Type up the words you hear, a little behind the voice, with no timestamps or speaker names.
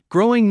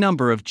Growing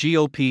number of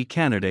GOP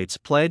candidates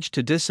pledge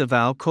to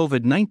disavow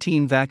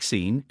COVID-19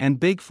 vaccine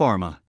and Big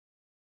Pharma.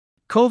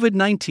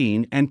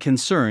 COVID-19 and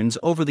concerns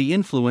over the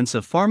influence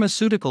of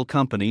pharmaceutical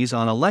companies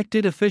on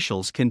elected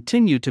officials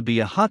continue to be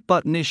a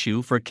hot-button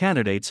issue for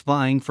candidates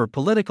vying for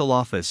political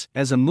office,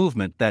 as a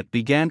movement that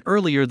began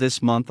earlier this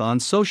month on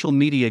social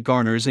media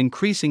garners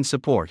increasing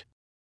support.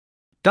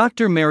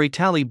 Dr. Mary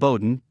Talley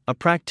Bowden, a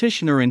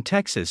practitioner in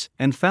Texas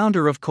and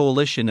founder of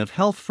Coalition of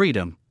Health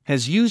Freedom,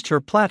 has used her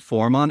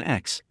platform on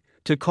X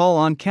to call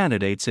on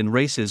candidates in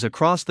races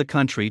across the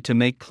country to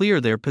make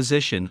clear their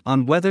position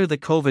on whether the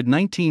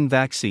COVID-19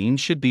 vaccine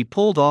should be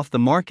pulled off the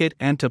market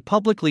and to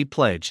publicly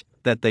pledge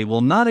that they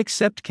will not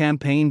accept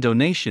campaign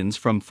donations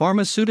from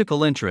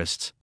pharmaceutical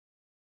interests.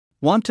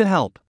 Want to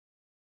help?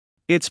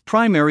 It's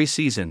primary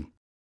season.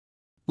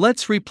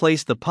 Let's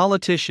replace the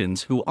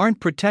politicians who aren't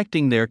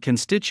protecting their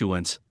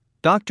constituents,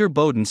 Dr.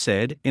 Bowden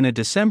said in a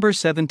December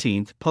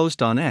 17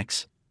 post on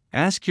X.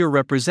 Ask your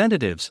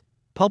representatives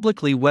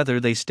publicly whether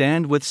they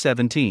stand with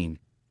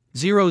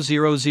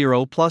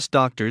 17,000 plus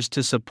doctors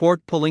to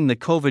support pulling the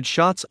COVID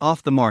shots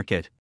off the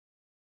market.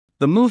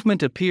 The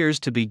movement appears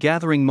to be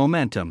gathering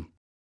momentum.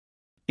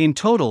 In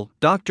total,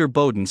 Dr.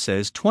 Bowden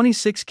says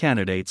 26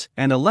 candidates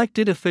and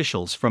elected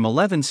officials from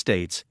 11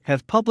 states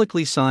have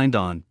publicly signed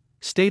on,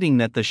 stating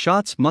that the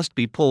shots must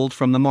be pulled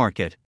from the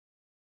market.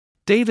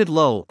 David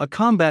Lowe, a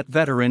combat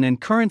veteran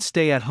and current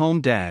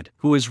stay-at-home dad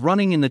who is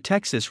running in the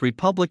Texas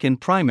Republican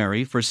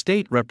primary for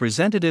state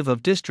representative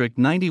of District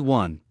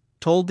 91,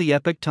 told the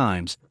Epoch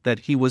Times that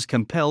he was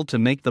compelled to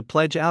make the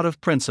pledge out of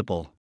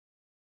principle.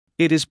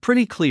 It is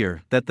pretty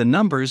clear that the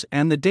numbers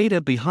and the data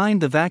behind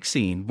the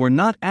vaccine were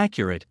not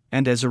accurate,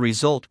 and as a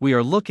result we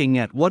are looking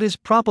at what is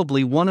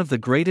probably one of the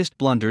greatest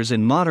blunders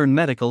in modern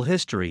medical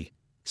history,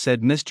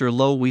 said Mr.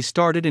 Lowe. We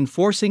started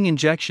enforcing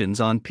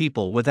injections on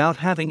people without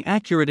having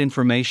accurate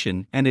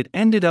information and it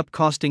ended up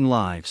costing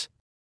lives.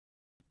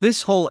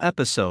 This whole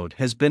episode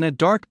has been a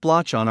dark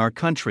blotch on our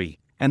country,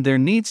 and there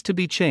needs to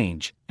be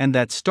change, and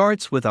that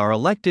starts with our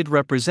elected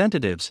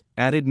representatives,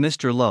 added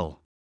Mr. Lowe.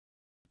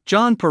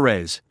 John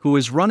Perez, who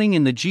is running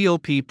in the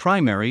GOP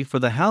primary for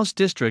the House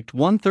District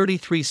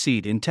 133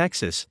 seat in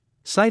Texas,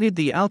 cited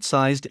the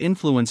outsized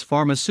influence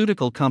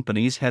pharmaceutical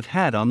companies have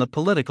had on the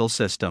political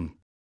system.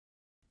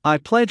 I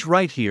pledge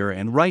right here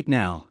and right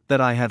now that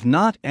I have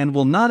not and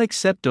will not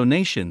accept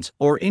donations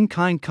or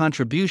in-kind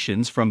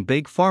contributions from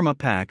Big Pharma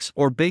PACs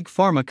or Big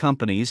Pharma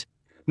companies,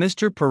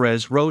 Mr.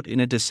 Perez wrote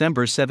in a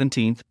December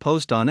 17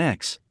 post on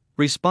X,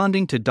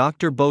 responding to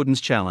Dr.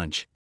 Bowden's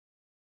challenge.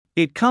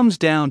 It comes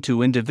down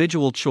to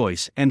individual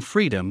choice and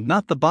freedom,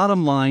 not the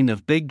bottom line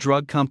of big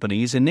drug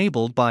companies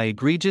enabled by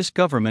egregious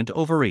government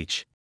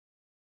overreach.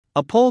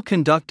 A poll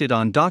conducted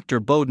on Dr.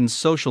 Bowden's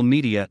social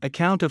media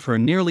account of her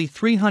nearly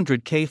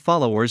 300,000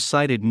 followers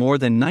cited more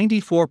than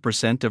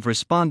 94% of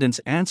respondents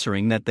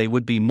answering that they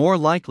would be more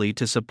likely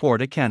to support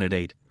a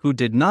candidate who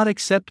did not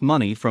accept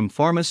money from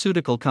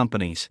pharmaceutical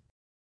companies.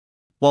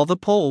 While the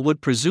poll would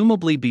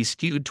presumably be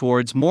skewed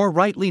towards more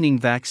right-leaning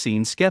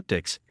vaccine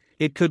skeptics,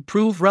 it could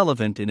prove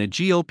relevant in a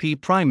GOP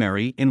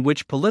primary in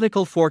which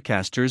political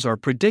forecasters are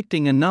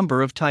predicting a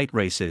number of tight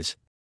races.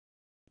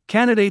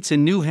 Candidates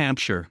in New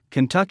Hampshire,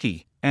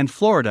 Kentucky, and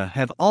Florida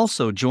have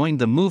also joined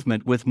the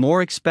movement, with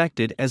more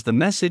expected as the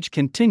message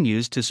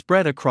continues to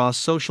spread across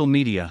social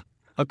media,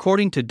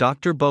 according to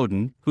Dr.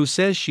 Bowden, who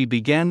says she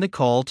began the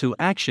call to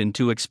action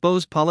to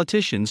expose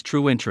politicians'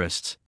 true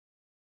interests.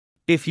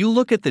 If you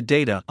look at the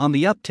data on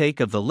the uptake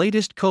of the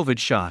latest COVID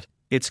shot,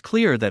 it's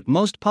clear that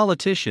most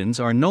politicians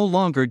are no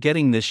longer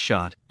getting this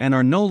shot and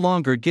are no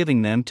longer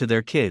giving them to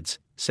their kids,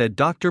 said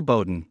Dr.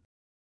 Bowden.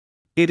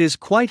 It is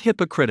quite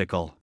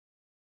hypocritical.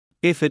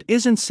 If it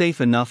isn't safe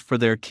enough for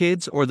their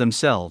kids or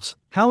themselves,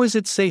 how is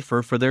it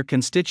safer for their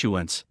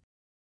constituents?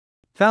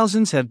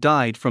 Thousands have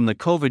died from the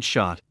COVID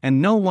shot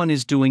and no one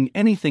is doing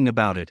anything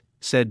about it,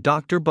 said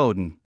Dr.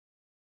 Bowden.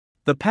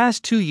 The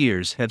past 2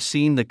 years have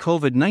seen the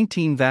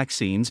COVID-19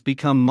 vaccines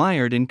become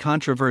mired in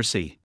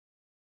controversy.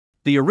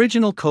 The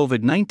original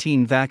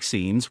COVID-19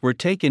 vaccines were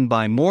taken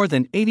by more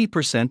than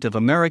 80% of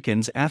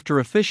Americans after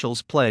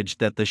officials pledged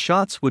that the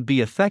shots would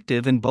be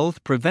effective in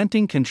both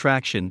preventing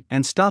contraction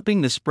and stopping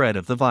the spread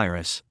of the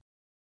virus.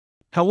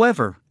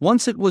 However,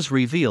 once it was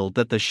revealed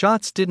that the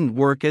shots didn't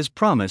work as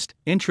promised,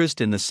 interest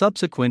in the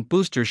subsequent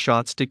booster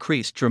shots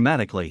decreased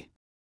dramatically.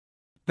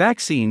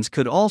 Vaccines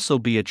could also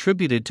be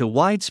attributed to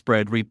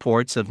widespread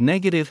reports of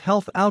negative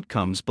health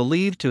outcomes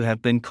believed to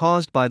have been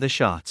caused by the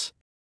shots.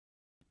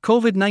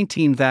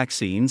 COVID-19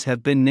 vaccines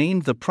have been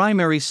named the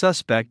primary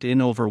suspect in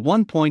over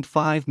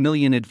 1.5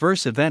 million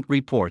adverse event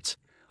reports,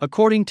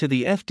 according to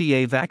the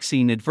FDA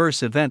Vaccine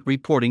Adverse Event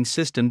Reporting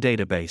System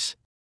database.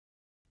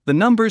 The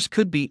numbers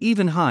could be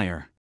even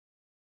higher.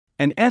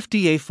 An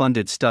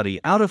FDA-funded study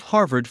out of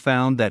Harvard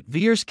found that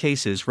VIRS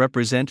cases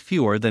represent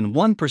fewer than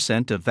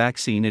 1% of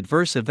vaccine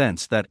adverse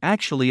events that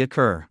actually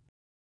occur.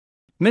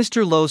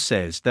 Mr. Lowe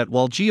says that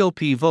while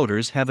GOP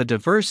voters have a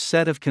diverse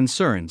set of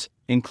concerns,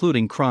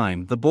 including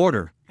crime, the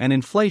border, and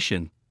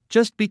inflation,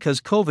 just because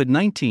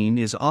COVID-19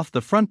 is off the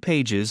front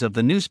pages of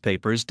the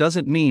newspapers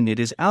doesn't mean it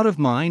is out of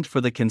mind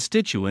for the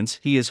constituents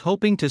he is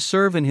hoping to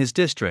serve in his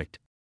district.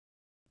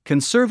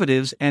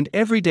 Conservatives and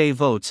everyday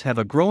votes have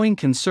a growing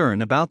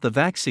concern about the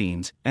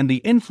vaccines and the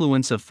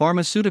influence of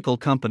pharmaceutical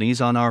companies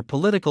on our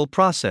political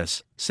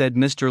process, said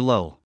Mr.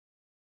 Lowe.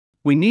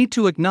 We need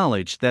to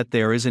acknowledge that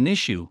there is an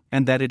issue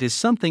and that it is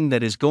something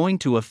that is going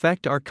to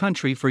affect our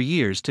country for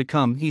years to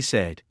come, he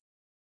said.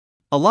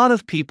 A lot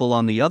of people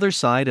on the other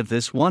side of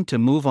this want to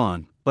move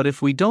on, but if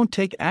we don't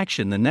take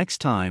action the next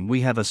time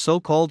we have a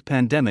so-called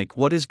pandemic,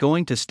 what is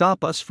going to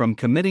stop us from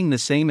committing the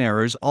same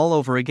errors all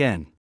over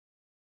again?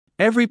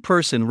 Every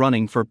person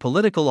running for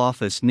political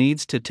office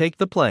needs to take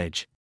the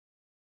pledge.